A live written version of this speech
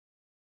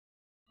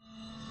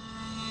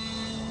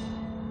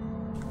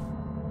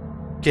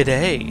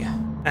G'day,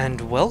 and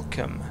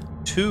welcome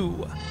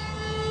to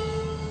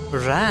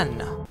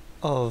Ran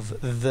of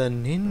the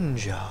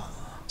Ninja.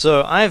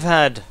 So I've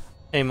had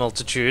a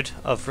multitude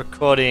of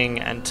recording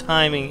and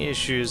timing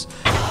issues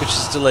which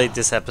has delayed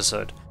this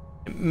episode.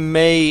 It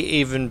may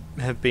even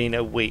have been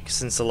a week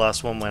since the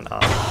last one went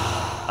up.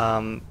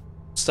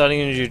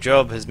 Starting a new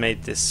job has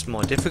made this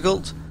more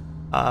difficult,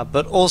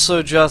 but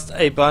also just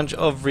a bunch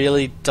of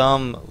really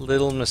dumb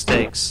little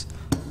mistakes.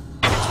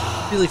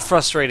 It's really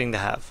frustrating to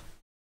have.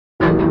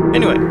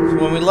 Anyway,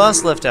 when we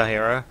last left our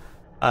hero,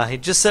 he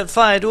just set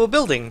fire to a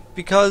building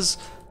because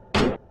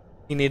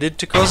he needed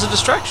to cause a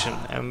distraction.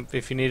 And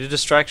if you need a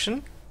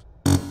distraction,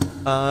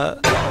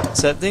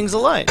 set things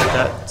alight.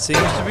 That seems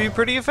to be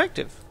pretty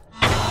effective.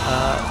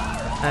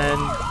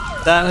 And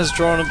that has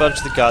drawn a bunch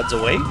of the guards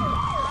away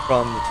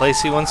from the place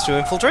he wants to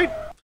infiltrate.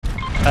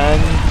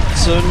 And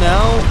so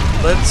now,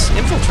 let's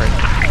infiltrate.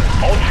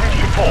 All troops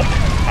report.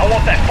 I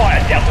want that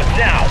fire dealt with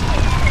now.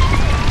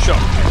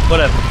 Sure,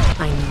 whatever.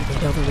 I knew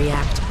they'd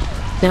overreact.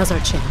 Now's our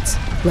chance.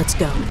 Let's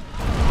go.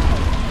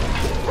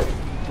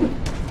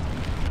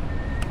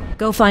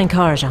 Go find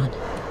Karajan.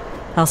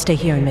 I'll stay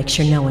here and make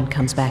sure no one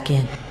comes back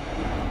in.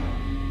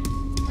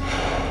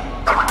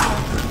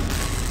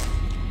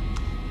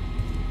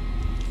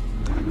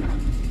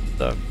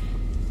 So,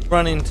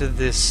 run into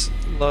this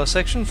lower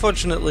section.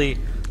 Fortunately,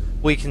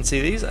 we can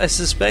see these. I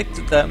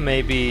suspect that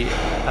may be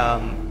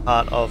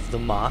part of the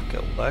mark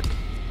at work,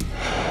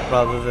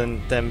 rather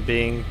than them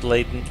being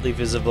blatantly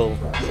visible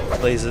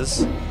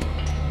lasers.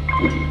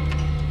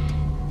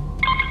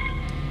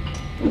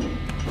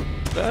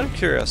 But out of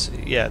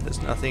curiosity, yeah, there's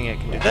nothing I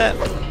can do there.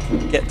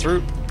 Get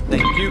through.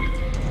 Thank you.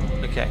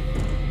 Okay.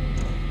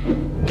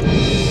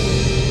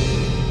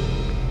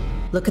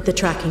 Look at the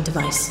tracking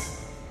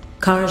device.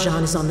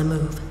 Karajan is on the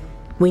move.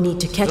 We need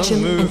to catch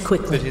him and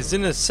quickly. But he's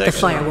in a section the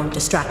fire won't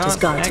distract his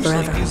guards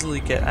forever. forever. Easily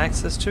get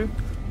access to.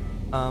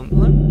 Let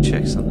me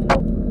check something.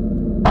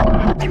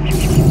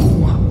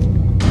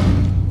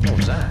 What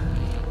was that?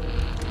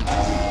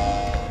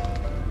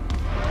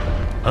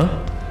 Huh?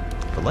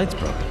 The light's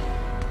broken.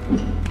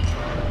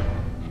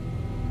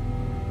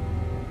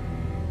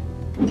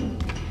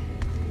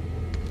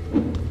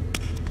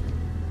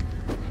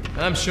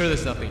 I'm sure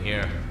there's nothing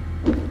here.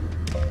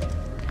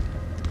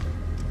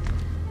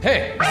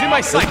 Hey, it's in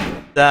my sight!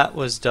 That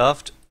was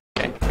daft.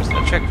 Okay, where's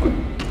that checkpoint?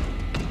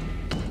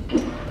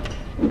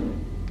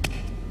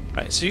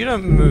 Right, so you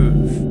don't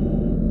move.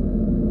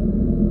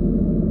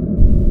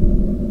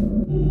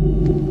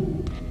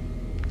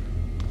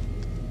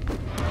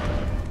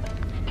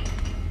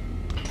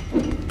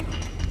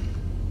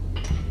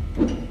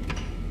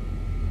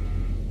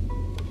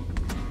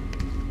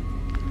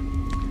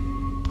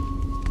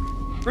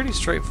 Pretty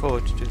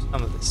straightforward to do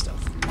some of this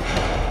stuff.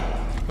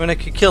 I mean, I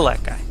could kill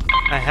that guy.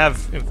 I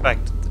have, in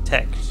fact, the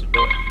tech to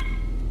do it.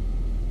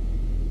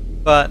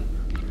 But,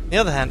 on the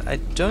other hand, I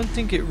don't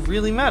think it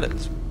really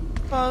matters.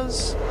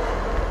 Because if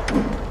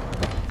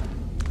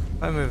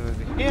I move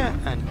over here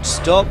and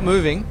stop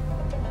moving.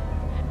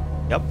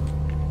 Yep.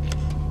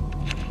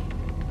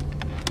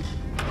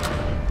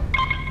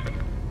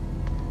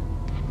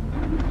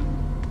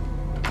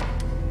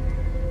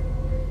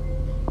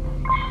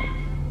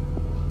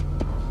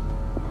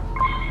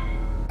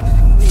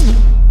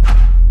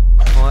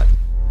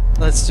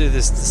 Let's do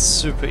this the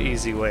super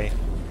easy way.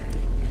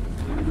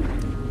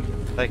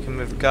 If I can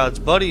move guard's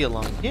body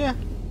along here.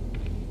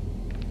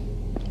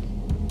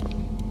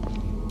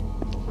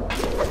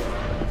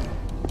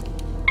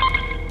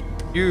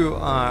 You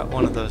are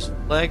one of those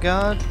flare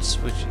guards,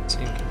 which is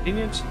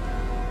inconvenient.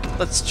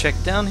 Let's check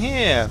down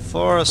here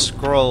for a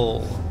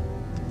scroll.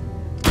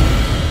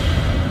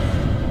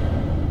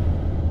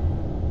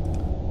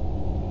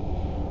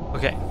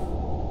 Okay.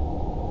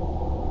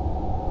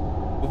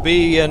 Will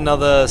be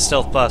another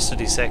stealth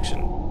bastardy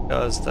section,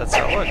 because that's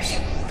how it works.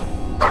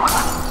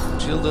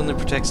 Shield only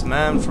protects a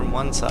man from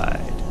one side.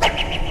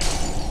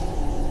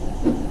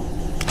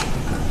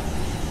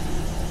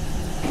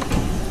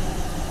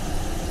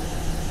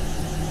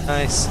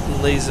 Nice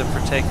laser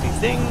protecting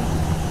thing.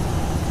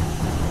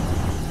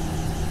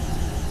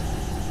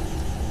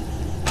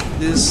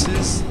 This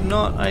is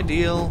not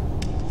ideal.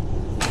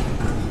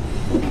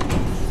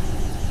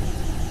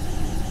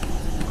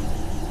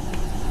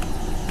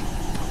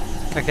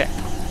 Okay.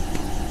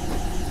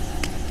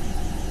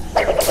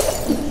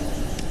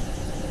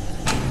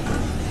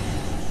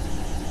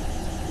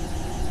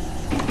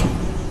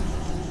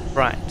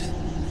 Right.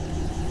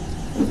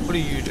 What do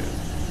you do?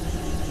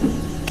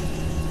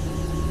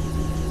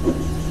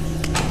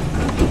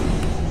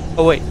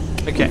 Oh wait,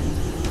 okay.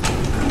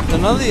 So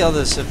none of the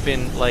others have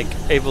been, like,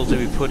 able to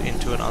be put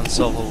into an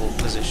unsolvable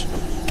position.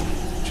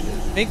 Which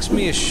makes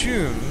me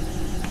assume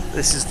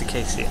this is the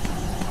case here.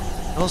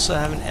 I also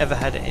haven't ever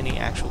had any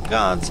actual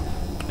guards.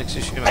 Makes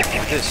you assume I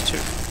can do this too.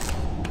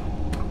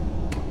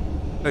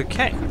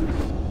 Okay.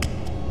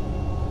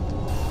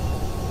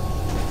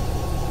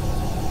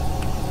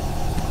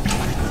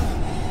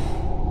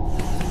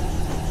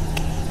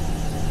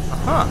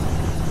 Aha.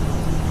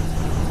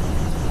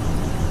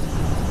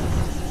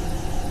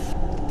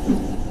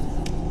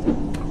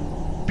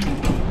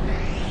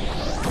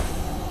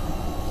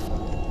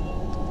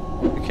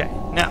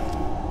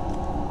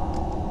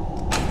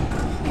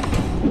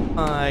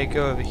 I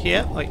go over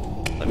here. Wait,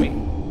 let me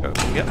go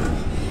over here.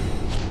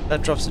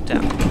 That drops it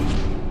down.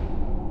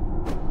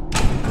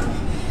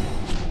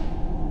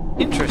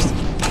 Interesting.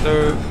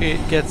 So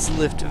it gets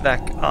lifted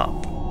back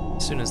up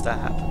as soon as that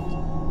happens.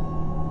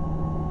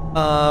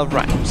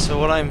 Right. So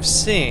what I'm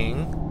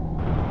seeing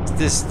is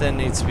this then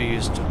needs to be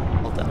used to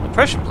hold down the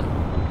pressure plate.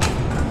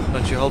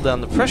 Once you hold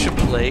down the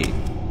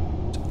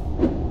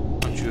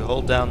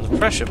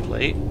pressure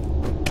plate,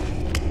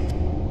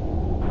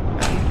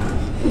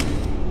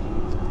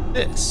 and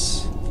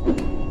this,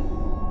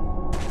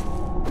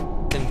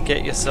 then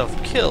get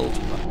yourself killed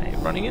by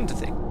running into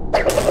things.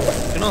 You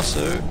can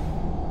also,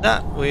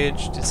 that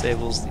which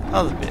disables the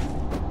other bit,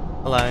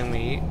 allowing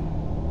me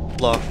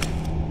block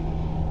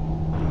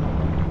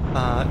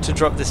to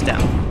drop this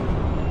down.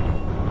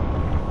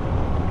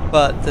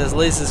 But there's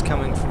lasers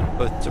coming from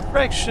both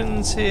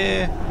directions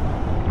here,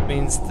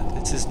 means that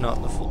this is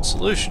not the full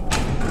solution. In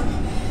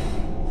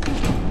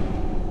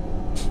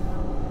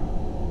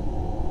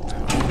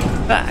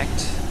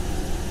fact,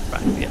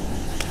 right, yeah.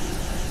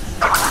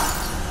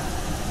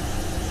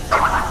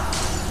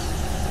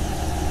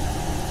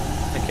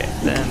 Okay,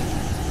 then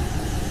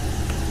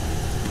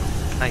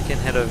I can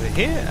head over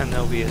here and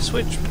there'll be a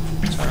switch.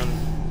 Turn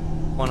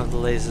one of the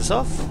lasers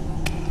off.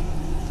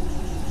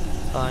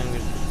 Allowing me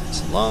to move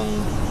this along.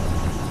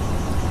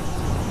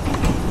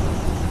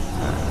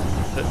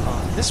 Put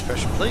on this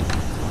pressure plate.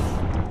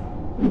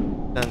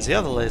 Turns the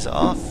other laser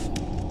off.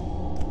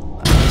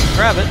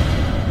 Grab it.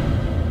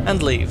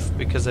 And leave,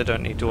 because I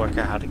don't need to work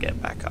out how to get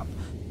back up.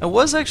 I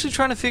was actually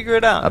trying to figure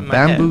it out A in my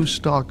head. bamboo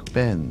stalk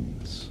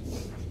bends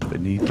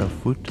beneath a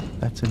foot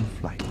that's in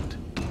flight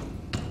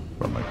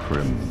from a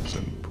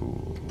crimson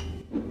pool.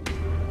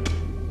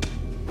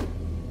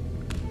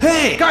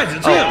 Hey, guys,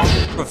 it's him!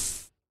 For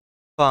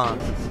fun.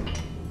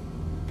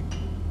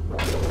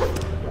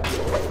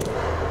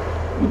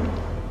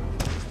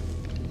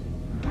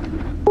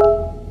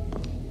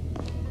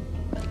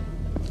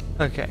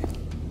 Okay.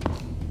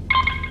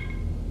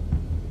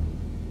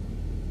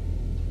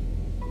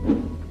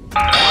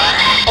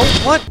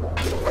 Oh, what?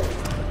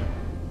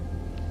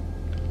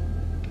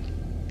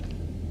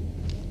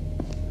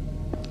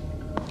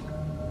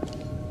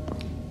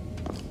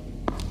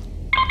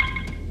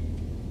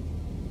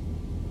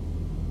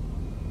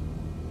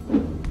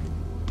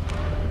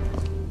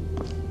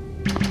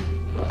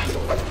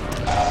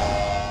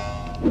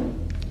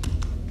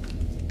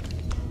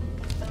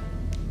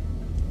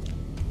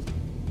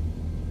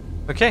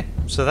 Okay,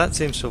 so that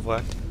seems to have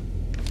worked.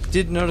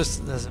 Did notice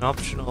that there's an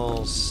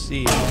optional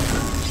seal.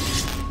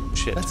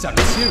 Shit. That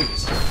sounded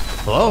serious.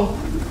 Hello?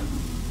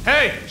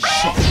 Hey!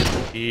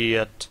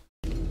 Shit.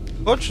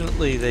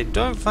 Fortunately, they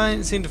don't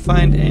seem to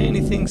find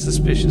anything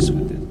suspicious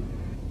with it.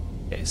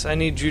 Okay, so I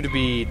need you to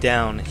be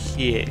down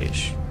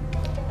here-ish,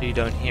 so you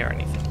don't hear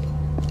anything.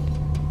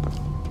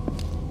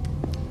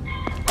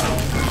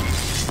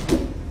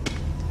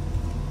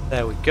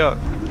 There we go.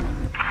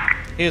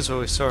 Here's where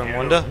we saw him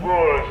wander.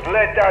 Wolves,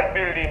 let that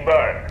building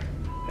burn.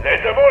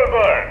 Let them all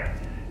burn.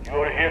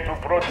 You're here to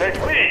protect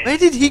me. Where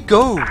did he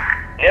go?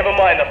 Never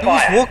mind the He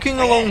was fire. walking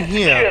along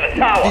here. Secure the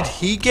tower. Did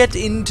he get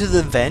into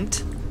the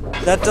vent?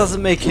 That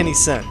doesn't make any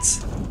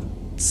sense.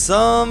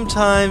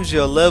 Sometimes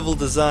your level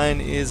design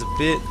is a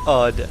bit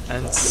odd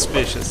and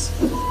suspicious.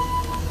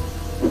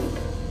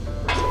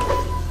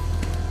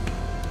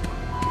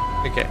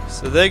 Okay,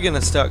 so they're gonna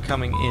start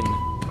coming in.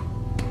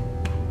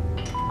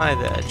 Hi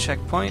there,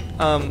 checkpoint.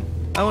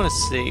 I want to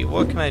see,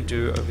 what can I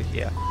do over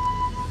here?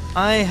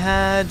 I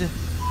had...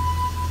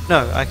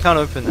 No, I can't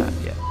open that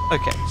yet.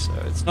 Okay, so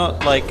it's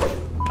not like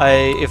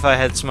if I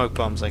had smoke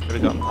bombs I could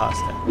have gotten past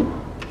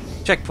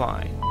that.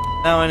 Checkpoint.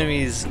 Now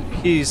enemies,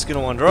 he's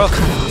gonna wander off.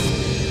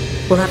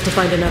 We'll have to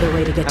find another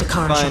way to get to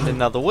Find Karajan.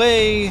 another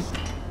way.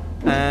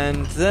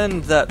 And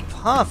then that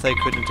path I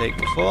couldn't take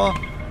before,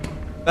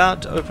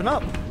 about to open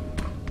up.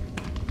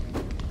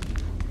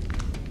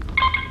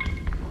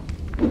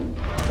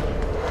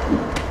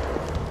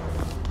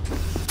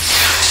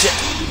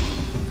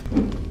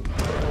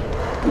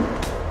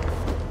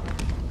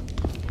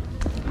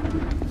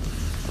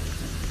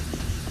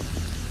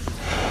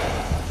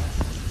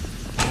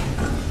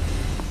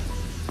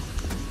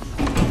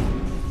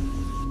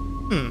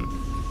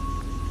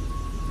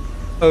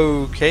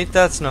 Okay,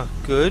 that's not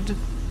good.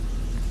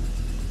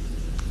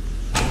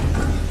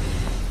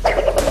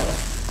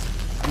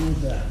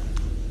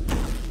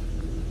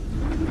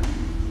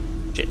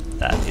 Shit,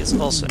 that is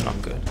also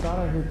not good. Thought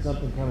I heard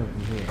something coming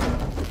from here.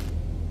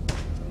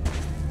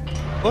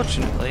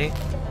 Fortunately,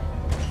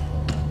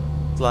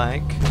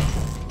 like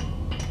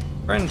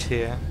friend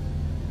here,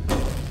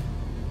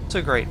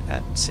 so great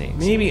at seeing.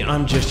 Maybe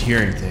I'm just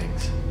hearing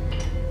things.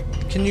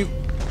 Can you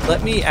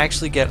let me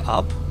actually get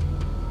up?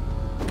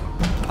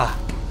 Ah,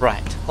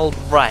 right. Hold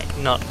right,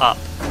 not up.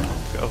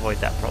 To avoid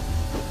that problem.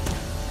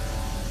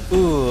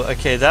 Ooh,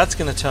 okay, that's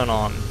gonna turn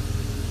on.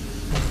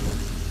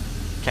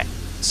 Okay,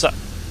 so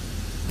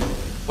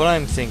what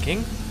I'm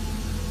thinking.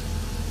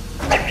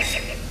 I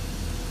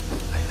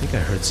think I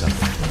heard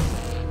something.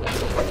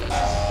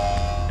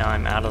 Now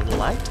I'm out of the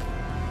light.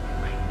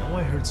 I know know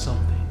I heard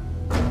something.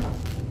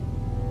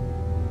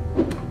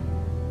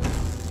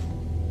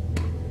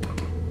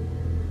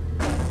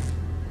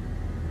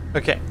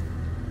 Okay.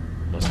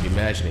 Must be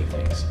imagining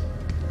things.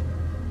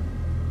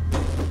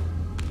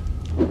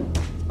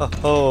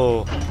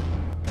 Oh.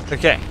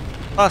 Okay.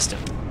 Past it.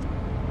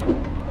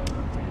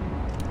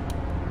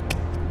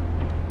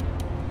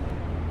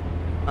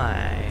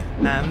 I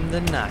am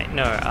the knight.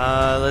 No,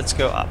 let's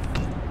go up.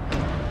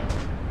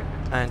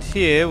 And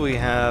here we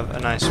have a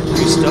nice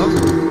restock.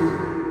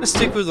 Let's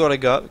stick with what I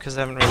got because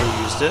I haven't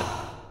really used it.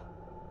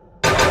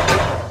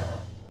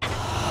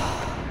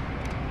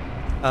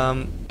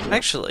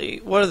 Actually,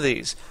 what are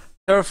these?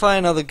 Terrify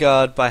another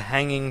guard by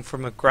hanging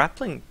from a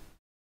grappling...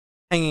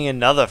 Hanging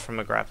another from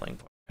a grappling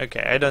point.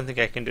 Okay, I don't think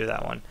I can do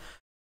that one.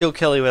 Kill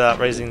Kelly without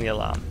raising the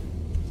alarm.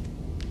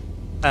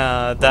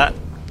 That,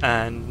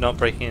 and not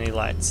breaking any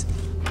lights.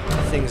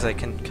 Things I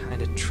can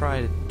kind of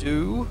try to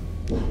do.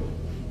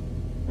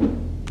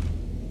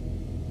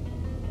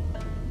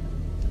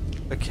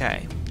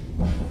 Okay.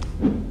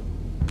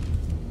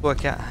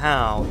 Work out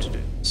how to do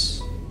this.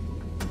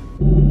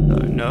 So,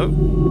 no.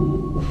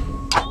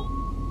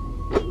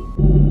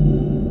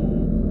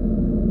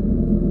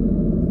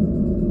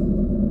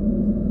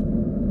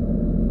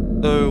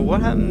 So, what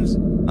happens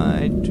if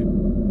I do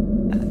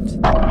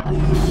that?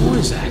 What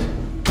is that?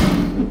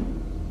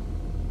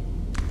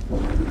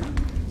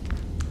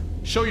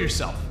 Show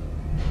yourself.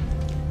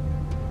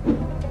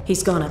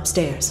 He's gone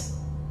upstairs.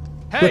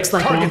 Hey, Looks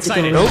like we need target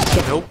to go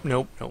sighted.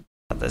 around. Nope.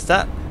 There's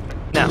that.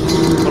 Now,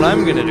 what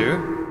I'm gonna do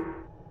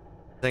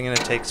is I'm gonna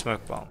take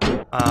smoke bomb.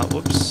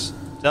 Whoops.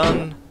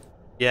 Done.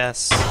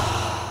 Yes.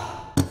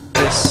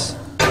 This.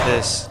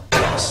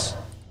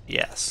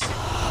 Yes.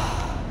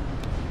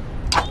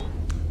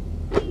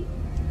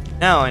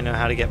 Now I know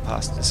how to get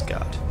past this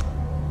guard.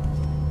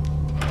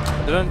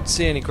 I don't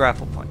see any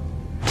grapple point.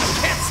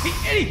 Can't see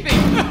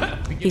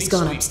anything. He's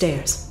gone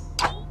upstairs.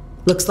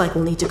 Looks like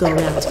we'll need to go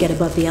around to get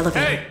above the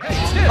elevator. Hey,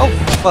 Tim. Oh,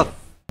 fuck.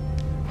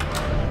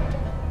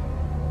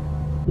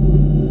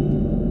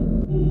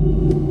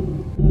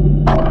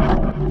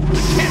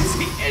 Can't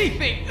see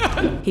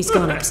anything. He's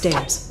gone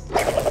upstairs.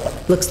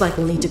 Looks like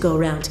we'll need to go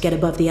around to get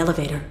above the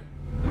elevator.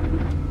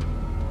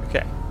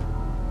 Okay.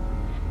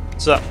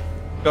 So,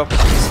 go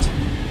past.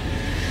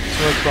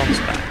 Smoke bombs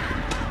back.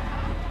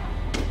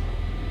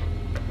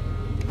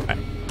 Alright.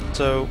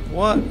 So,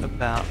 what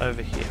about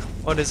over here?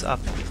 What is up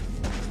here?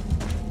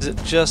 Is it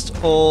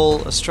just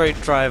all a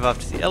straight drive up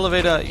to the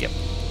elevator? Yep.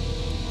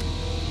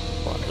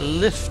 Or a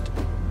lift.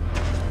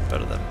 Go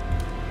to them.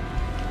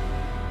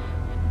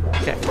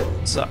 Okay,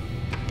 so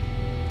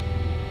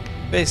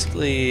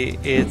basically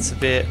it's a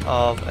bit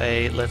of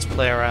a let's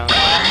play around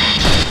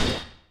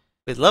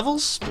with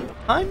levels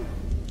time.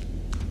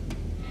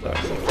 So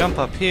we jump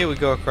up here, we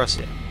go across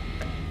here.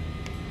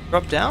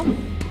 Drop down.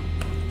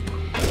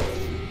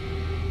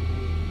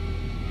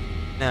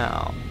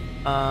 Now,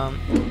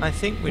 I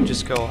think we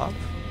just go up.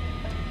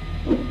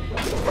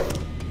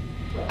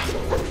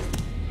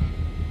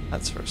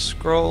 That's for a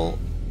scroll.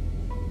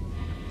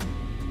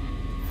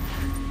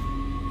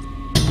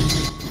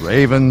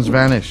 Ravens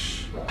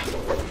vanish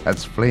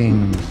as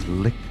flames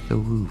lick the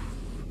roof.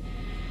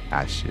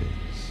 Ashes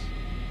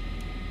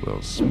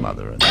will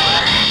smother us.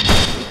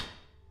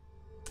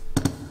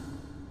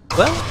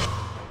 Well,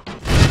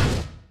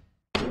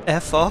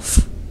 F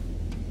off.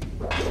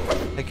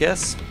 I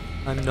guess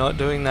I'm not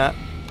doing that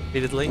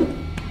repeatedly.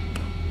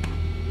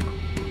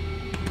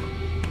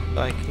 So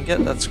I can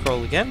get that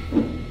scroll again.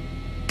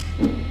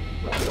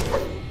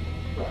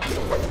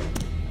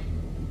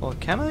 Or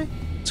can I?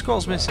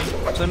 Scroll's missing,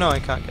 so no, I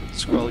can't get the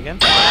scroll again.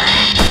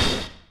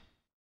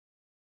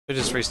 We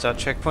just restart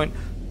checkpoint.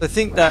 I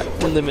think that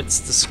limits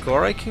the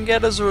score I can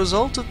get as a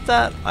result of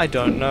that. I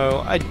don't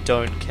know. I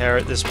don't care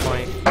at this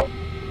point.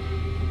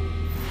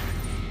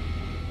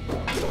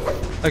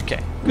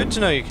 Okay, good to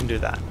know you can do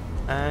that.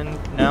 And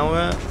now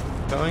we're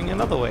going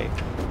another way.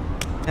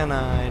 Can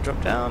I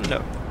drop down?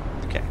 No.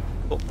 Okay,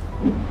 cool.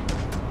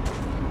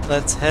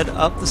 Let's head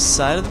up the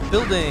side of the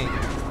building.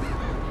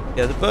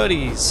 Yeah, the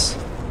birdies.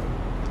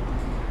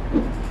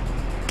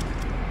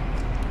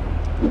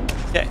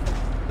 Okay,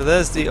 so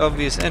there's the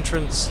obvious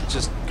entrance.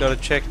 Just gotta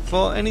check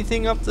for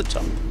anything up the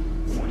top.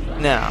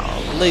 Now,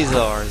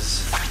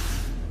 lasers.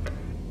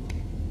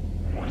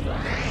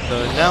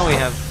 So now we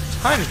have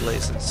timed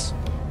lasers.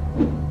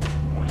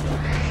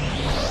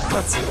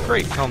 That's a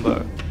great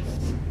combo.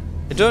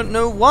 I don't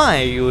know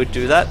why you would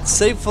do that,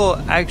 save for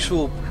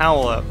actual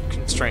power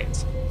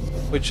constraints,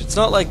 which it's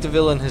not like the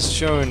villain has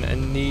shown a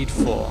need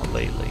for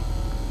lately.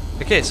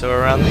 Okay, so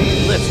around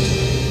the lift.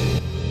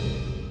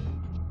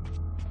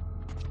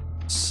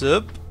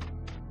 Sup?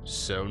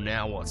 So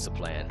now what's the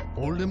plan?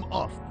 Hold him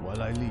off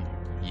while I leave.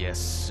 Yes,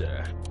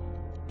 sir.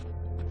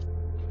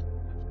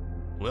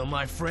 Well,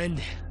 my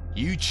friend,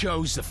 you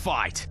chose the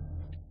fight.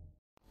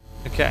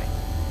 Okay.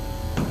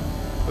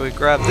 So we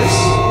grab this.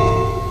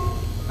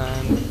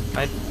 And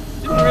I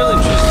didn't really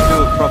choose to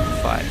do a proper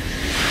fight.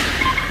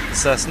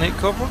 Assassinate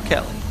Corporal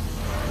Kelly.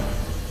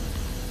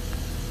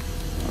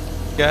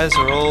 You guys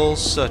are all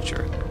such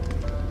a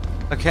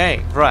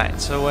Okay, right,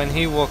 so when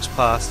he walks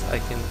past, I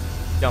can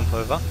jump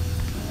over.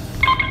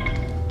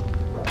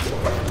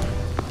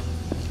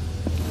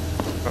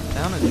 Drop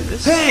down and do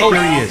this. Hey! Oh,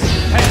 There he is.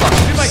 Hey, look,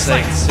 do my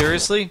sake, sight.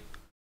 seriously?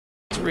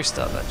 Let's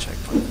restart that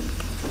checkpoint.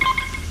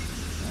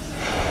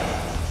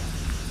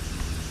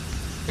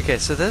 Okay,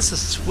 so there's a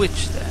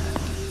switch there.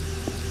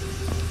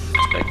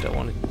 I expect I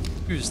want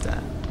to use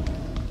that.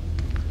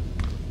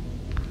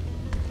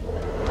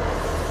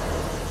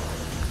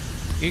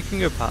 You can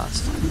go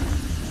past.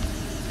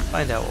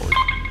 Find out what we...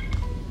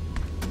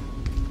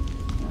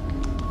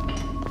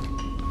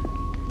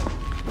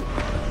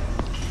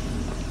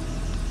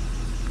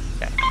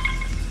 Okay.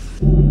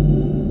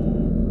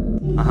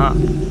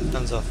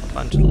 Turns off a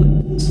bunch of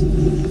lights.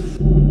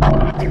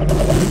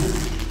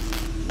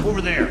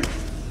 Over there.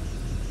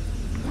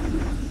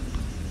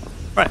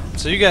 Right,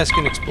 so you guys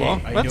can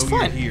explore. I That's know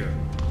fine. you're here.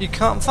 You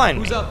can't find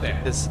Who's me. up there?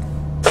 Because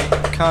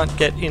you can't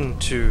get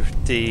into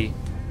the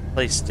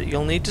place that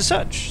you'll need to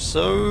search,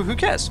 so who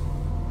cares?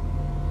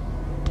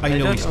 I know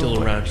don't he's still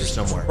know around here what's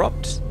somewhere.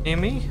 Dropped near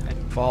me.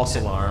 False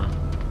alarm.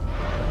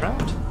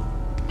 Around.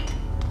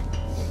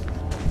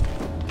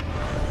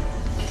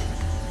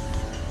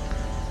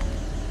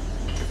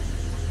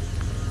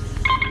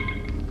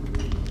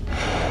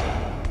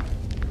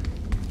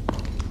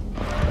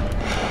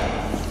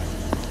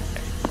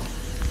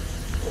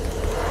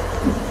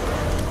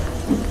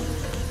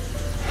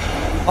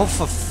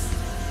 Oh,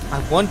 I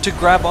want to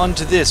grab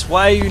onto this.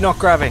 Why are you not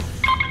grabbing?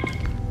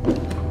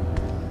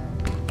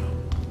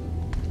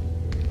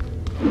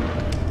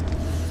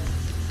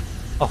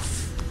 Oh,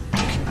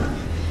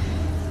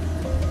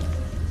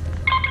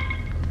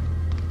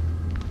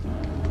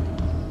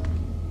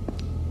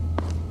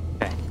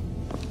 okay.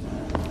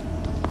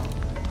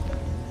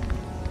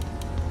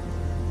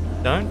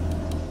 Don't.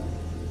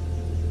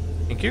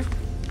 Thank you.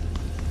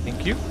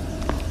 Thank you.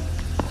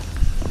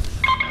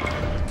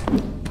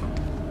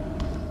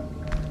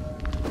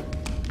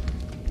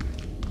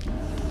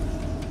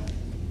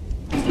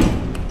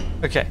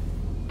 Okay,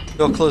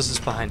 door closes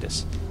behind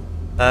us.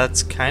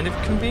 That's kind of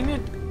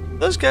convenient.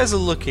 Those guys are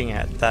looking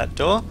at that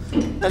door.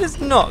 That is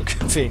not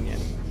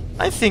convenient.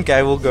 I think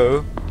I will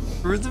go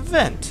through the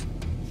vent.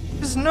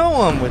 Because no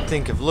one would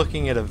think of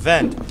looking at a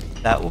vent.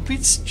 That would be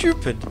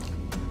stupid.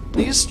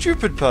 Only a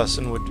stupid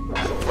person would.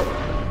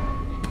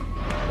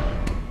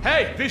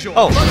 Hey, visual.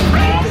 Oh, What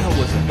the hell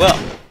was it? well.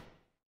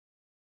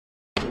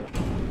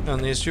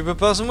 Only a stupid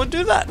person would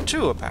do that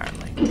too,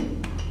 apparently.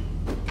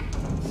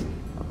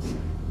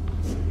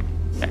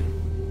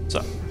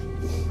 So,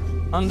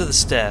 under the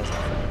stairs.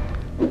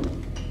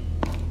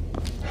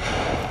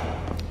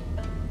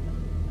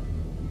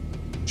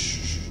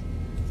 Shh.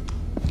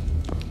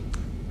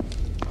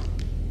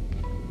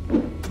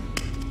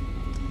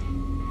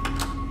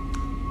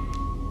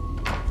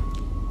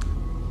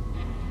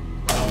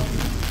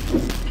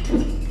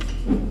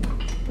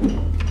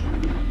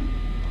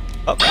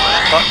 Up,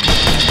 up.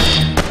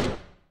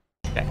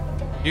 Okay,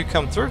 you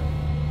come through.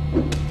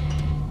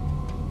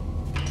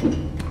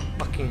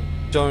 Fucking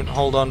don't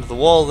hold on to the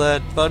wall there,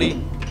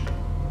 buddy.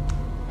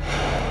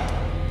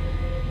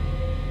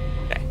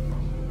 Okay.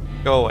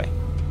 Go away.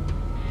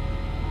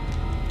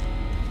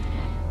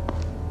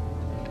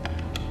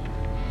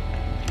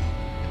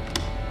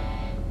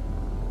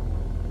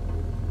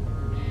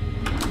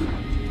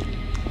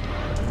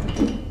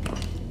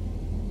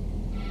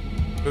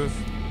 Move.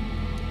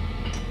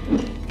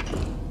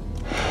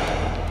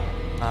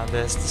 Ah,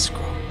 there's the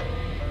scroll.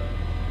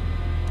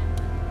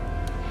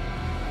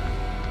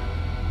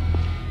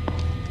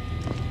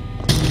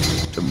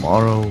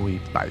 Tomorrow we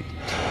bite.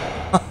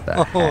 The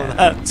Oh, hand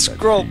that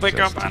scroll feeds us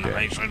pickup today.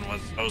 animation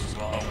was so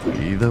slow.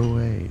 Either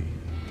way,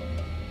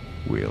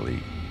 we'll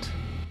eat.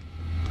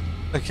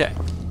 Okay.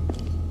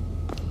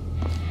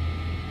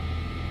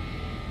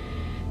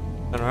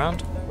 Turn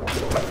around.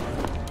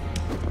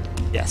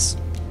 Yes.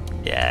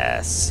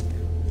 Yes.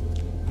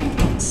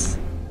 Yes.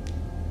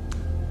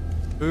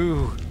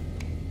 Ooh.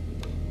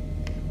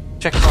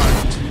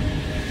 Checkpoint.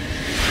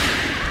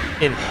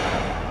 In.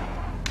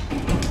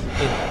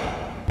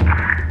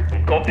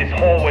 Got this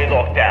hallway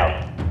locked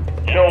down.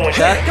 No one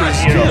That can is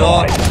get here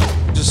not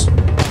alive.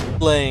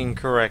 displaying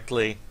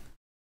correctly.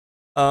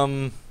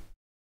 I'm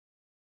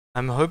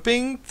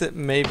hoping that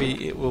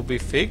maybe it will be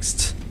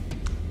fixed.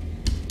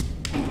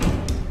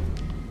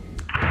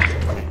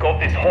 Got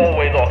this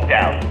hallway locked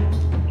down.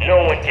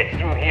 No one gets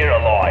through here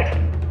alive.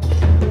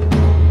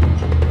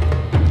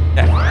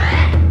 Okay.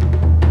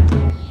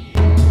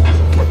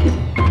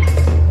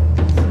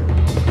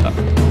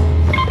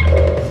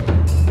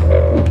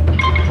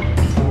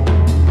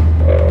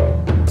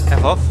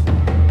 F off.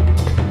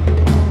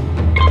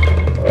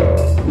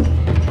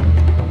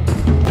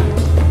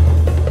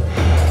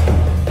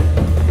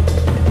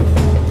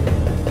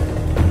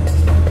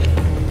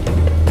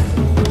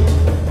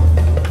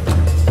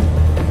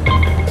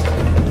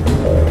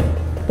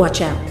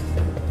 Watch out.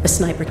 A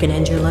sniper can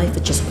end your life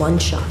with just one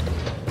shot.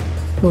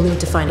 We'll need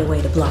to find a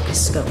way to block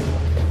his scope.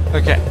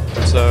 Okay,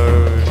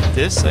 so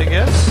this, I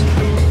guess.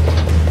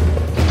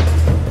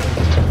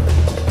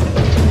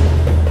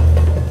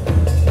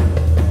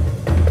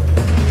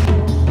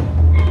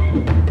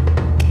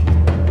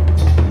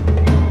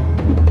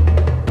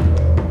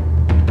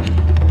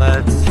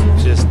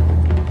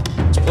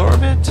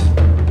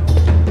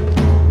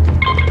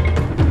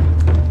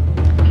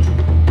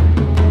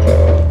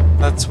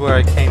 where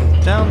I came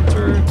down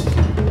through.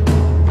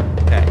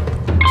 Okay.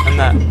 And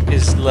that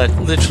is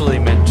literally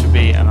meant to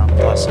be an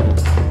unpassable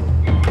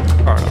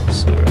corridor,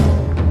 so...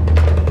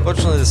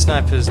 Fortunately, the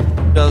snipers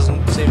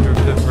doesn't seem to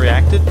have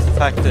reacted to the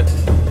fact that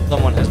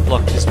someone has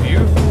blocked his view.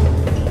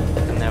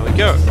 And there we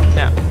go.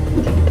 Now.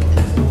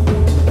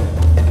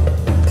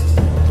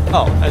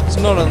 Oh, it's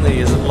not only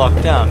is it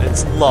locked down,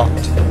 it's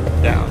locked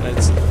down.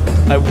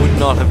 I would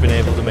not have been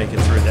able to make it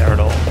through there at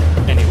all.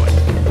 Anyway.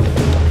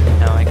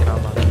 Now I can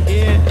unlock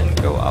here and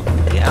go up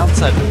the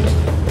outside window.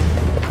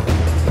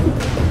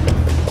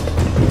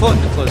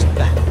 Important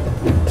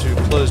to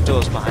close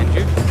doors behind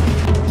you.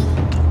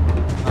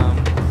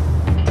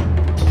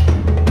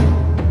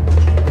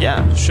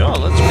 Yeah, sure,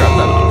 let's grab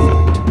that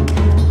artifact.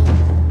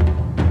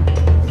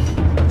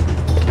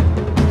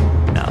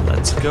 Now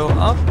let's go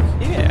up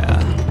here.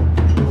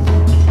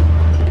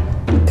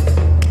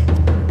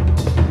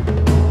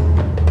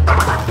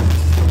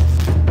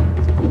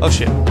 Oh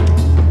shit.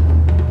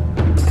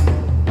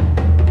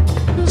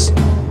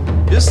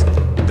 Just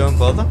don't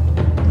bother.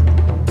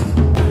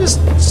 Just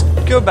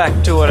go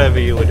back to whatever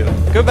you were doing.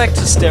 Go back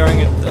to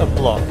staring at a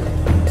block.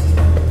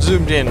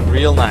 Zoomed in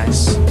real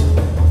nice.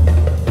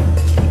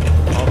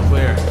 All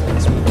clear.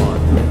 Let's move on.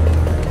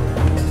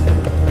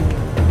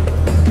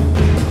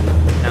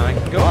 Now I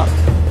can go up.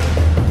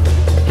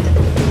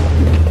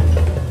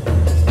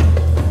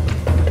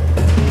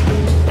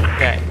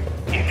 Okay.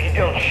 If you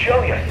don't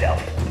show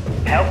yourself,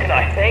 how can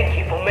I thank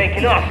you for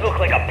making us look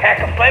like a pack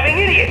of flaming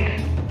idiots?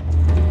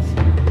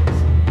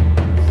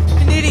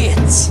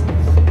 Idiots!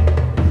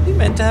 You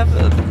meant to have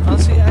an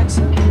Aussie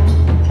accent?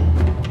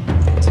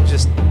 To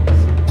just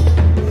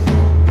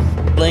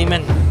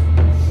blaming.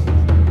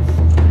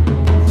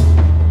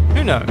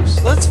 Who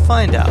knows? Let's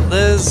find out.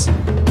 There's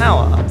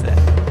power up there.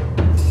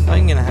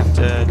 I'm gonna have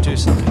to do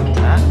something with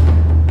that.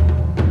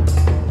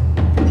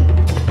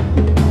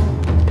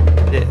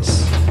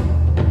 This.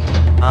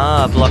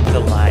 Ah, block the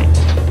light.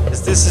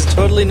 Because this is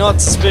totally not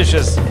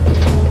suspicious.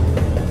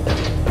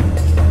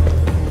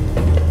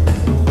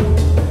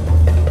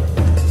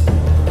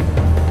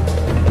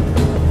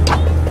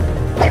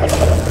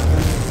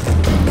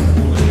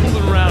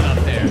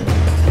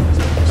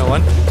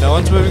 No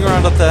one's moving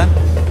around up there.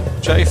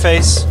 Shut your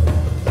face.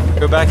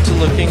 Go back to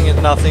looking at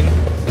nothing.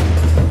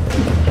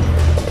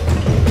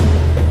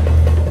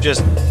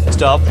 Just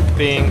stop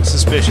being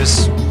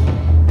suspicious.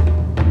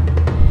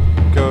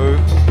 Go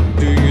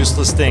do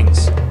useless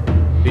things.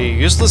 Be a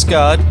useless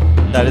guard.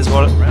 That is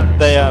what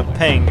they are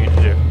paying you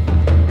to do.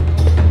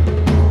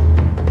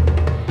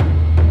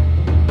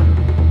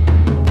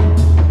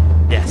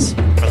 Yes,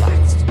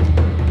 relaxed.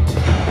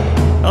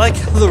 I like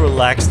how the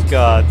relaxed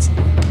guards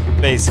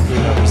basically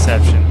no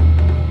perception.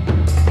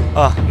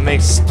 Oh, it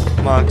makes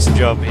Mark's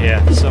job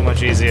here so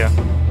much easier.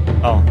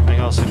 Oh, I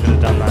also could have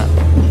done that.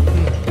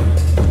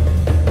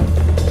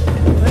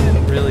 I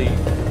didn't really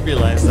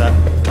realize that.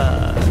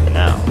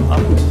 Now,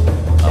 up.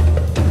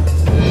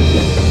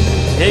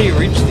 Yeah, you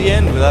reached the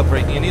end without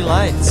breaking any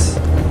lights.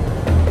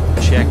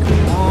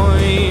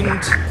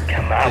 Checkpoint.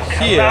 But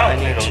here, I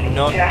need to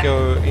not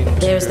go into...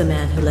 There's the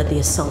man who led the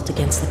assault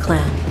against the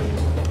clan.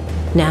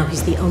 Now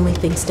he's the only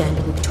thing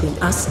standing between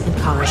us and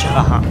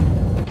Karajan.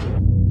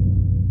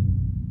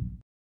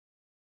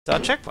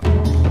 Start checkpoint.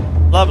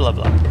 Blah blah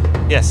blah.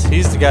 Yes,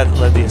 he's the guy that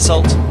led the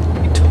assault.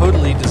 He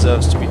totally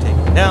deserves to be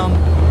taken down.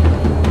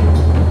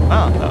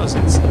 Wow, that was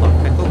instant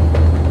lockpickle.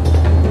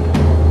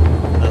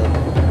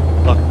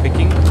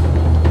 Lockpicking.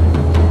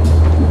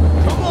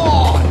 Come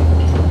on!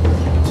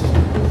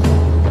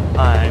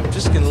 I'm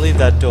just gonna leave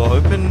that door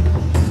open.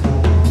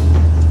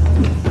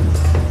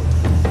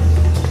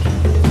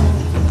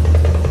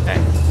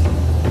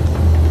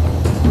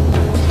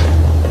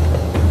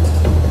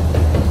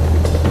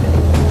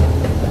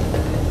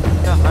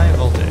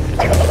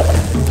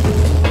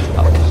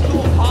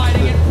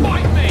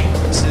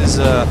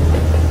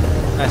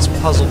 Nice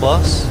puzzle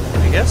boss,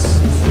 I guess.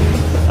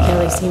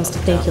 Ellie seems to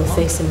think you'll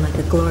face him like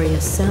a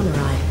glorious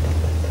samurai.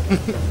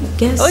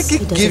 Guess I like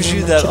it gives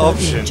you that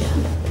option.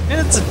 And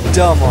it's a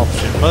dumb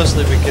option,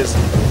 mostly because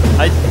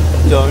I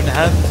don't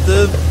have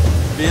the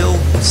real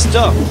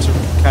stuff to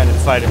kind of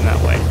fight him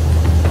that way.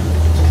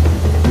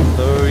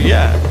 So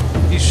yeah,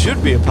 he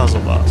should be a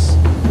puzzle boss.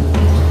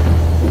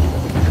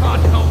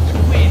 Can't help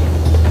but win.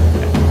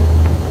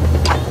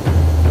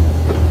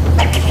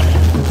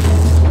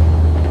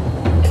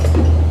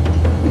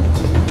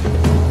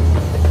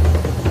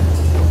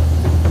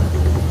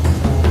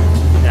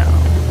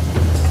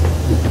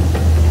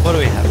 What do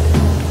we have?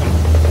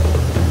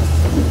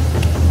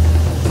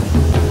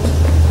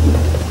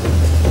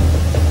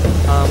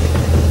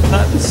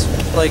 That's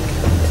like... I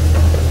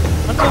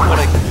don't know what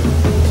I can do.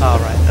 Oh,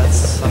 right, that's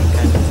some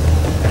kind of...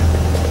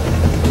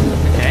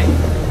 Okay.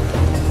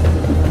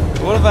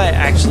 What have I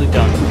actually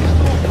done?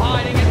 Stop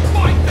hiding and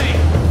fight me!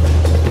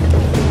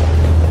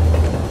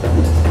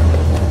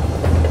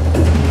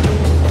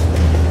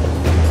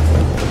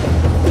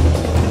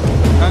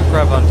 Can't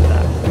grab onto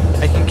that.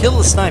 I can kill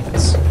the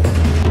snipers.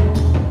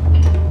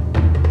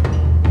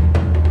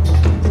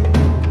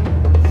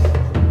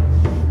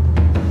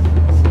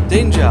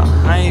 Danger,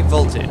 high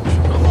voltage. I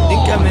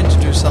think I meant to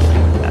do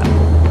something with that,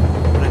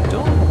 but I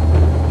don't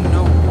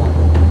know what.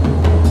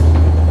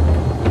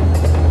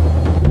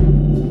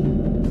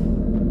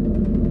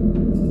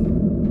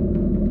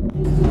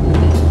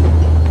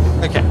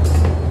 Okay,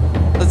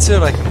 let's see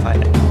what I can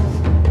find out.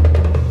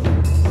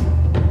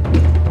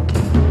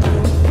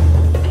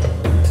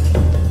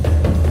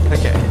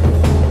 Okay,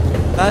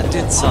 that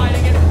did something.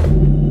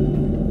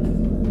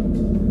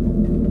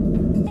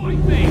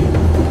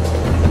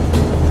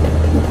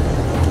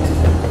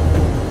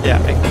 Yeah,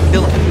 I can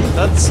kill him.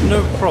 That's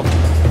no problem.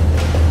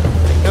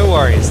 No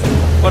worries.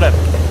 Whatever.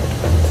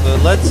 So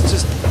let's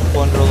just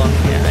wander along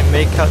here. I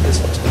may cut this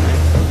for time.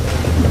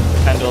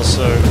 And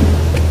also,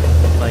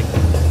 like,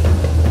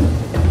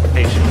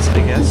 patience, I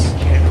guess.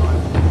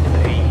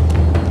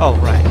 Oh,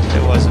 right.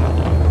 There was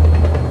another one.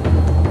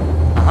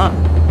 Uh-huh.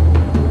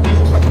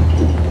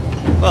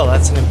 Well,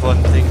 that's an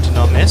important thing to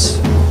not miss.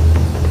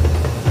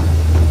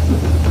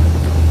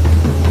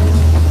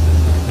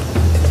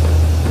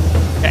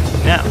 Okay,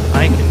 now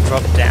I can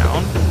drop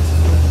down.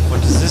 What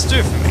does this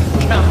do for me?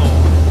 Come on.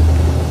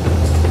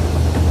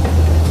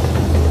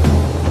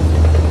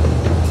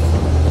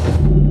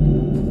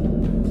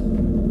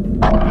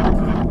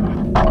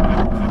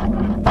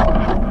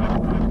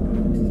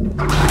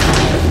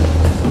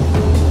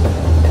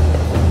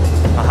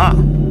 Aha.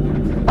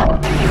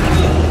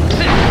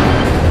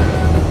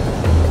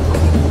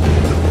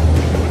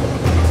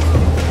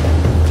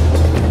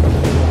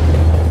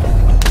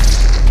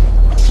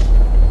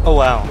 Oh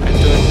wow, I don't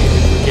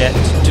even get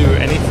to do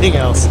anything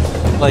else.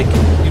 Like,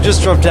 you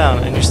just drop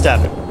down and you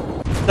stab him.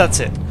 That's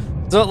it.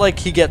 It's not like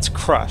he gets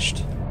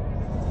crushed.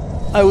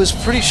 I was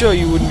pretty sure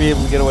you wouldn't be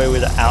able to get away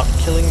without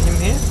killing him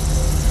here.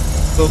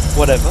 But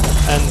whatever.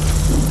 And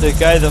the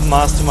guy that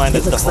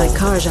masterminded the looks whole like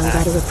Karajan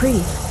got a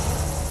reprieve.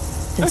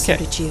 And so okay,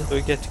 did you. so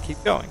we get to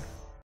keep going.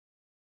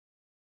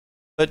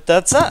 But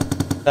that's that.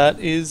 That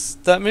is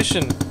that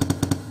mission.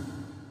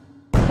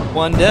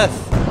 1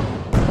 death.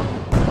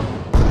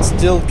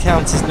 Still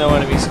counts as no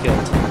enemies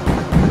killed.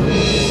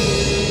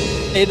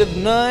 8 of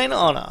 9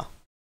 honor.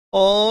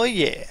 Oh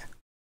yeah.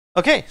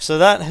 Okay, so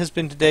that has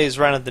been today's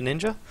Run of the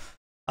Ninja.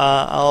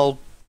 I'll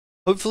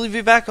hopefully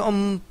be back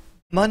on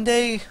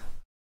Monday.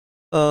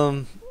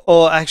 Or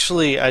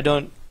actually,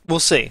 we'll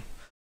see.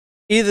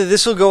 Either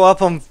this will go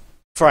up on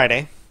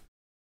Friday.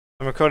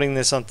 I'm recording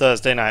this on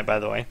Thursday night, by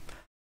the way.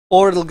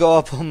 Or it'll go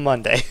up on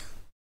Monday.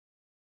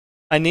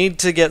 I need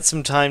to get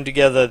some time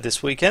together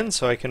this weekend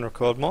so I can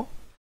record more.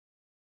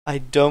 I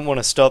don't want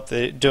to stop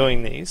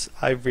doing these.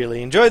 I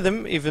really enjoy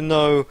them, even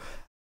though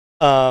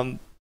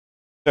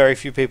very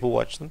few people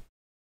watch them.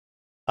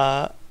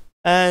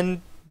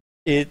 And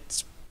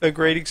it's a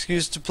great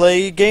excuse to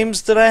play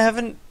games that I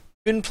haven't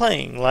been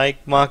playing,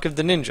 like Mark of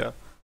the Ninja.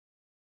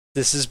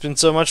 This has been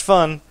so much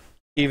fun,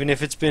 even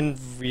if it's been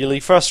really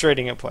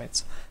frustrating at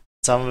points.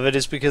 Some of it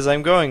is because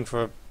I'm going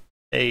for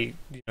a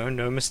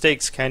no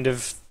mistakes kind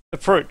of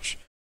approach.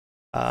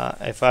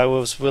 If I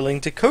was willing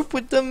to cope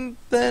with them,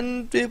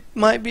 then it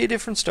might be a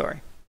different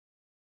story.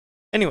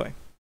 Anyway,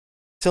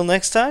 till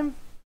next time,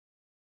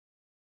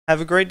 have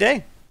a great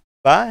day.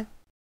 Bye.